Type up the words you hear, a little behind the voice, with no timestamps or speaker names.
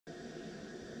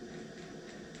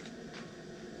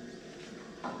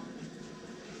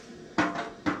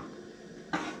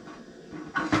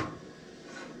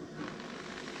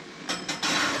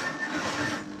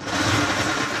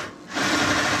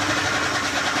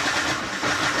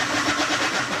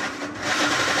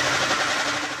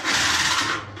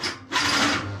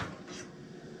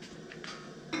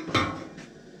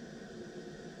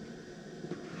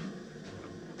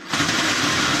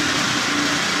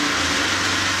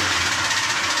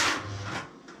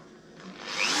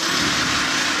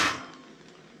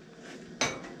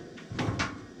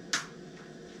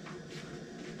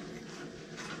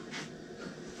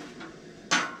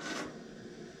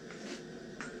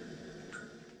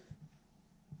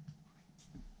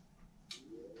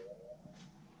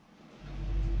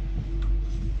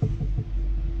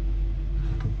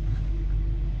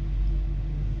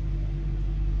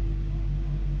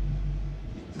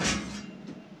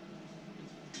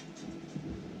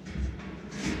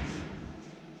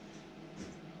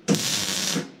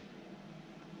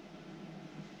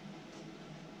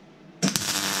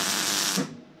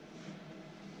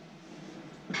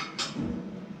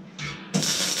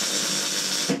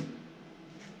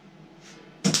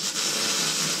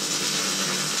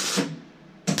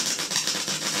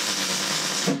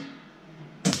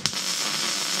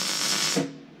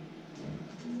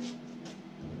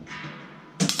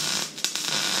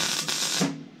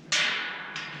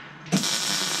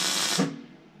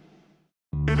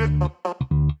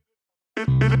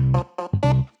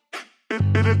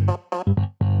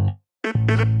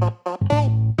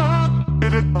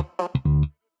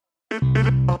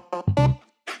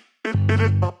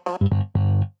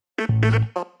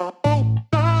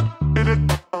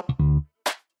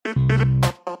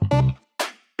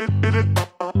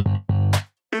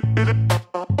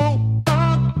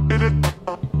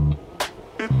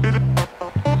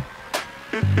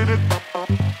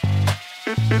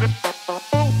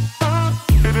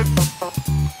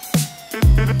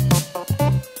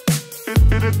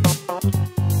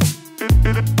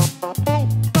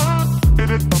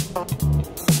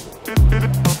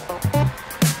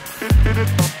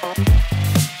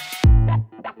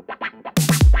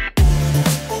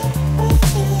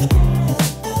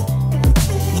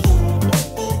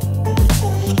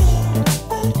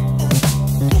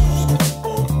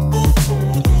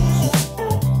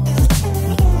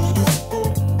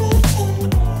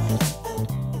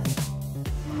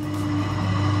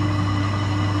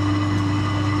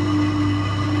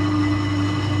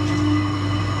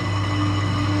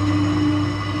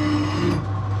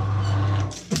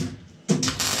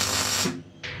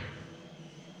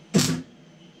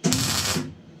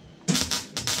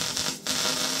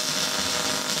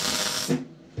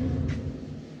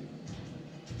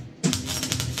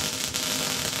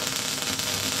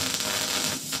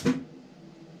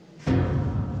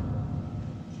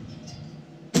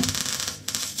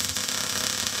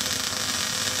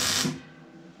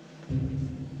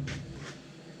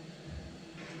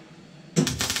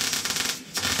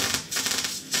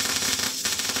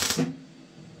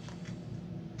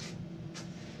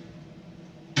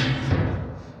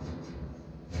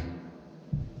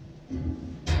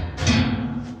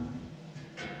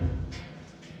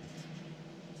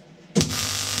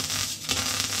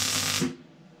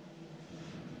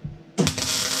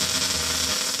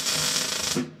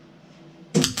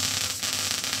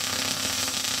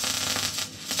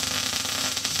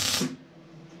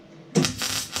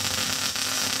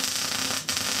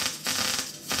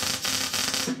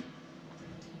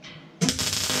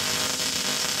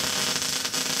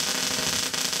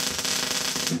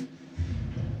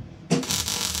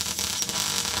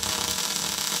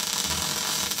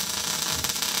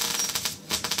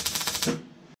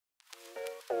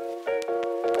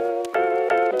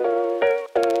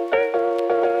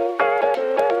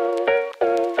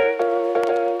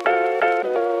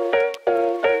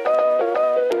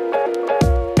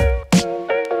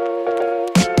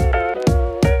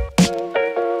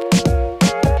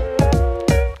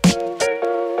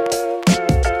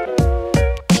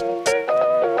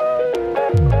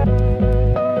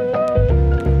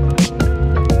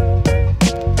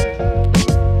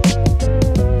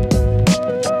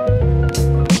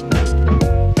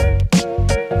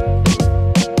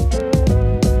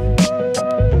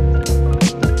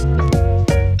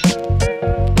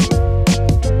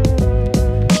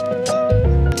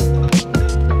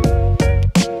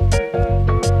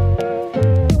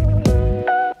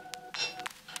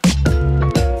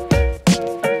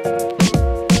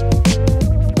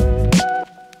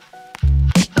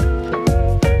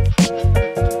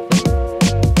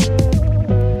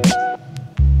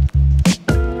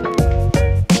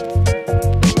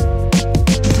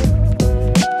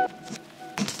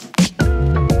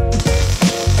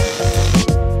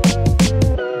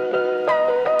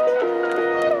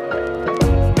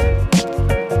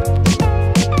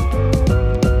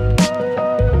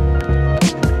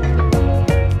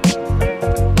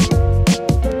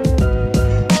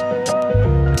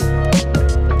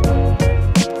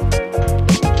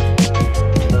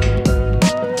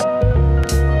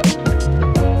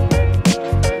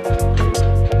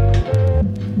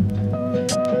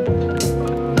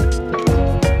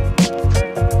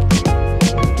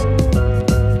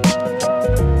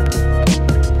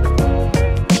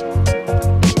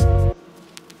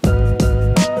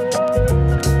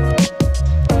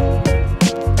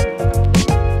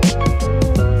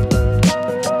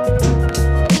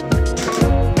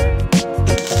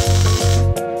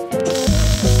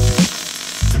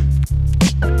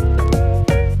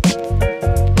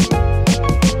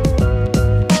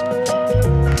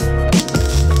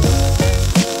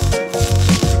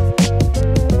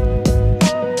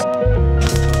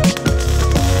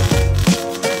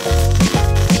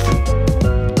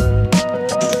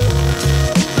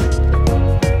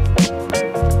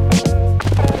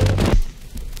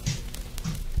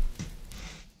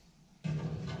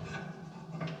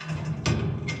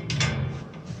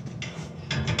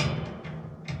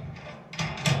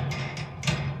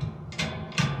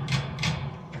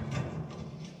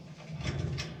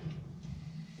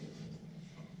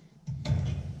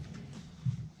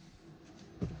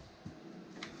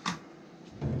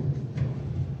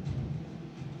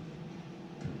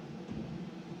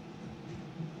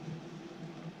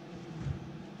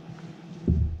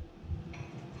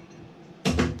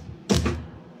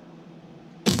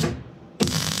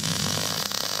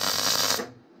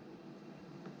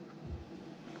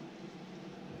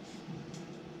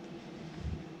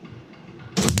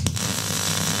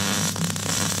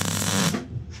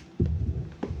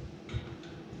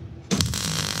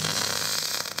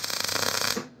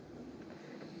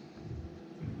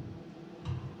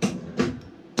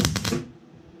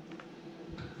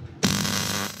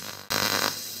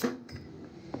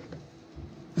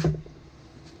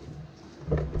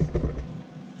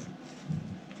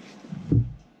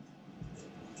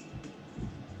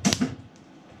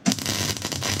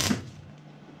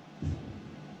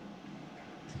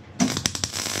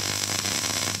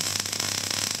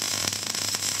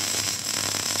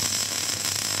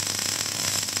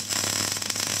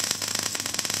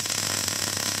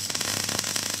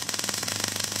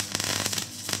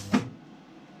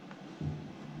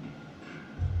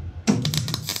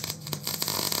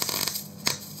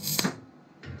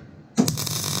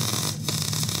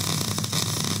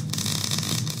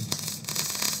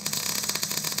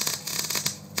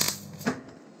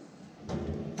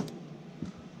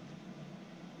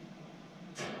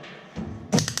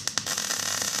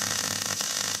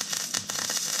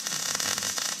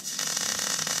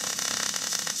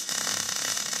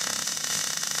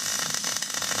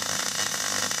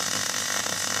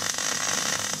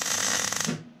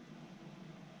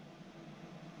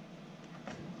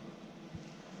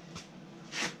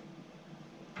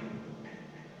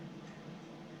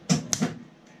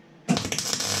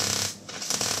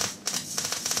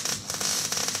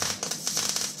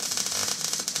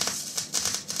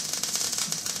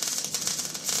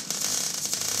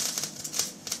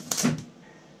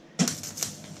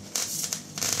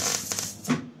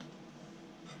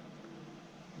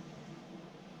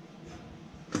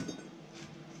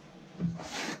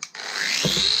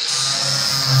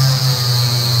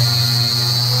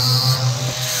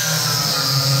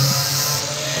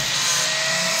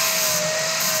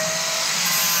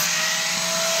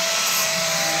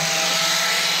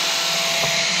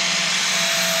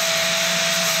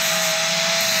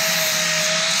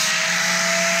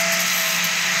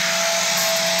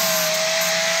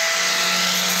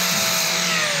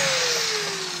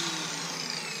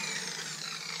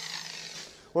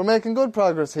We're making good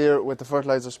progress here with the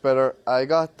fertiliser spreader. I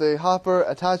got the hopper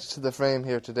attached to the frame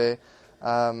here today.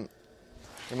 You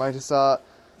might have saw,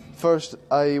 first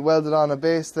I welded on a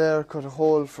base there, cut a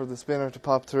hole for the spinner to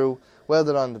pop through,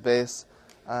 welded on the base,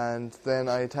 and then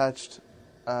I attached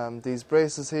these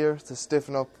braces here to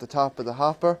stiffen up the top of the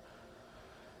hopper.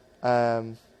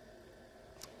 And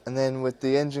then with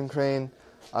the engine crane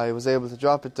I was able to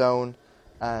drop it down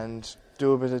and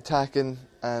do a bit of tacking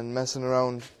and messing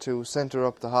around to centre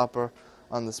up the hopper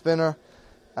on the spinner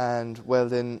and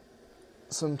weld in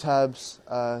some tabs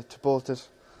to bolt it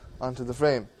onto the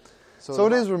frame. So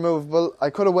it is removable. I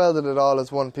could have welded it all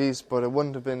as one piece, but it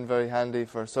wouldn't have been very handy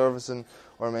for servicing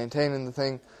or maintaining the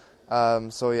thing.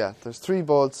 So yeah, there's 3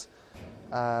 bolts,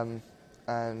 and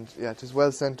yeah, it is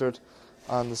well centred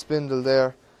on the spindle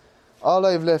there. All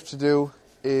I've left to do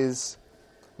is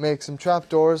make some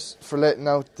trapdoors for letting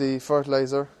out the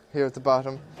fertiliser here at the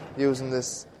bottom using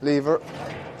this lever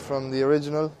from the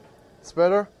original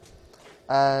spreader,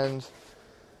 and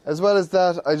as well as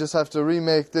that I just have to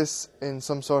remake this in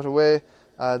some sort of way.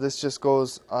 This just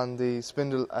goes on the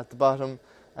spindle at the bottom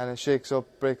and it shakes up,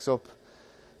 breaks up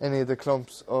any of the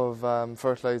clumps of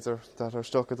fertiliser that are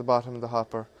stuck at the bottom of the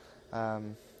hopper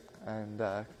and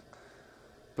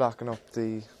blocking up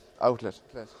the outlet.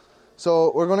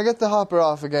 So we're going to get the hopper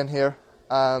off again here,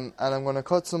 and I'm going to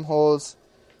cut some holes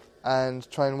and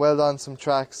try and weld on some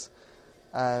tracks,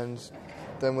 and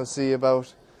then we'll see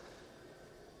about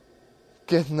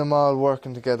getting them all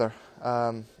working together.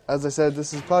 As I said,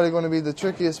 this is probably going to be the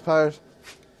trickiest part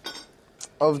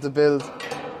of the build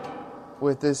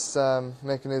with this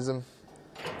mechanism.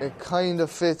 It kind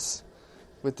of fits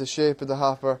with the shape of the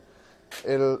hopper.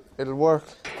 It'll work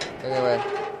anyway.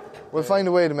 We'll find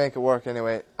a way to make it work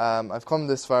anyway. I've come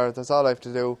this far, that's all I have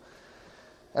to do.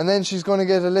 And then she's going to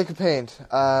get a lick of paint.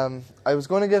 I was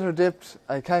going to get her dipped.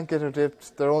 I can't get her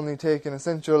dipped. They're only taking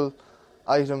essential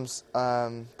items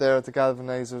there at the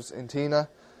galvanisers in Tina.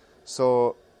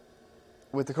 So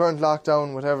with the current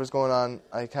lockdown, whatever's going on,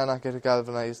 I cannot get it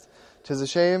galvanised. 'Tis a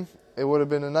shame. It would have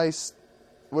been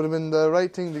the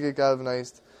right thing to get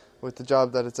galvanised with the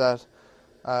job that it's at.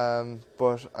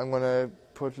 But I'm going to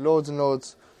put loads and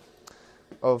loads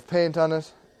of paint on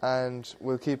it, and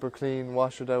we'll keep her clean,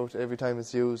 wash it out every time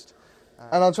it's used,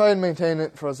 and I'll try and maintain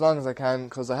it for as long as I can,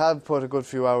 because I have put a good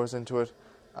few hours into it.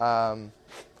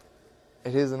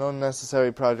 It is an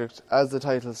unnecessary project, as the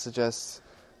title suggests,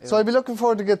 so I'll be looking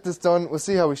forward to get this done. We'll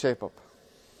see how we shape up.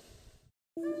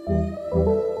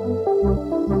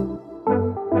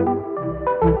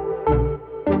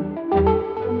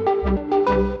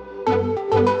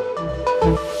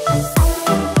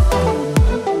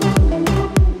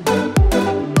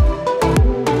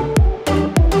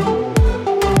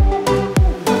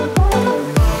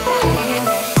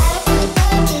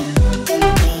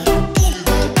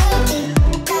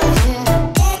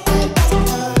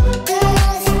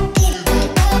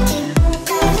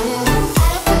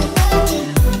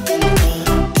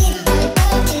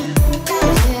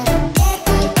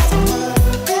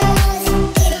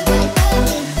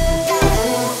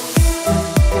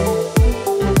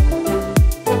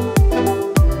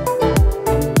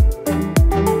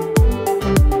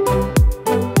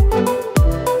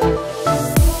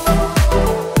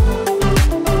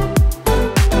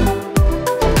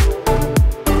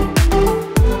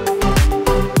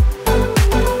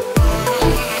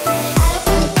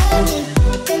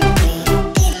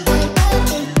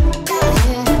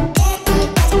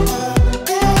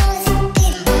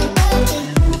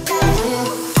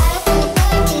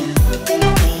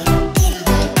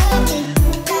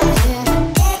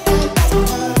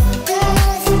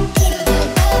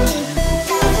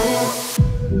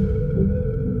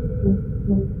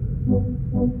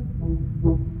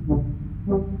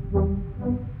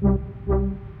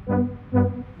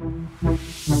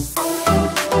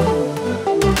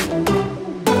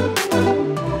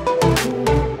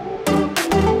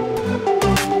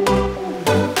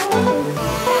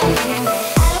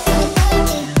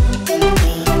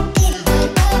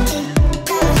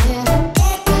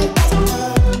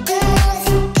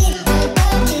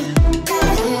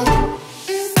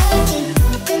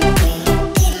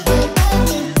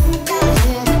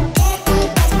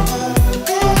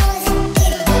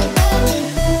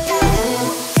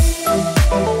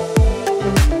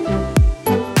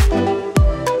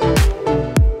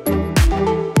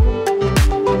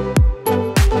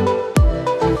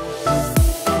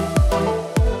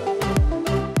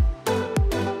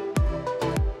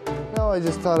 I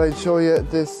just thought I'd show you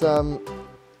this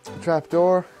trap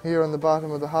door here on the bottom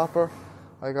of the hopper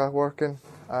I got working.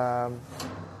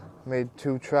 Made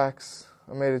 2 tracks.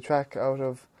 I made a track out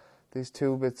of these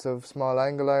 2 bits of small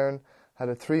angle iron, had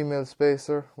a 3mm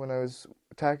spacer when I was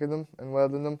tacking them and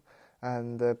welding them,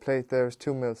 and the plate there is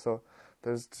 2mm, so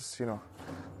there's just,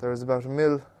 there's about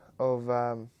 1mm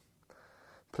of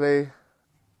play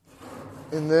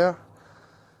in there,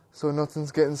 so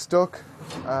nothing's getting stuck,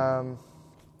 and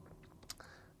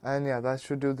yeah, that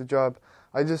should do the job.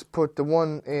 I just put the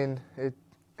one in, it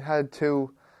had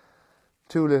two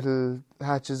little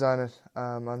hatches on it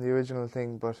on the original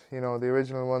thing, but the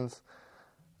original ones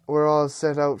were all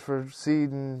set out for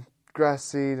seed and grass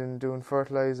seed and doing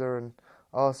fertiliser and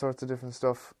all sorts of different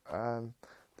stuff.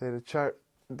 They had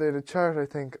a chart I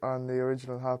think on the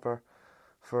original hopper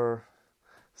for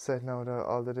setting out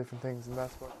all the different things, and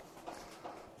that's what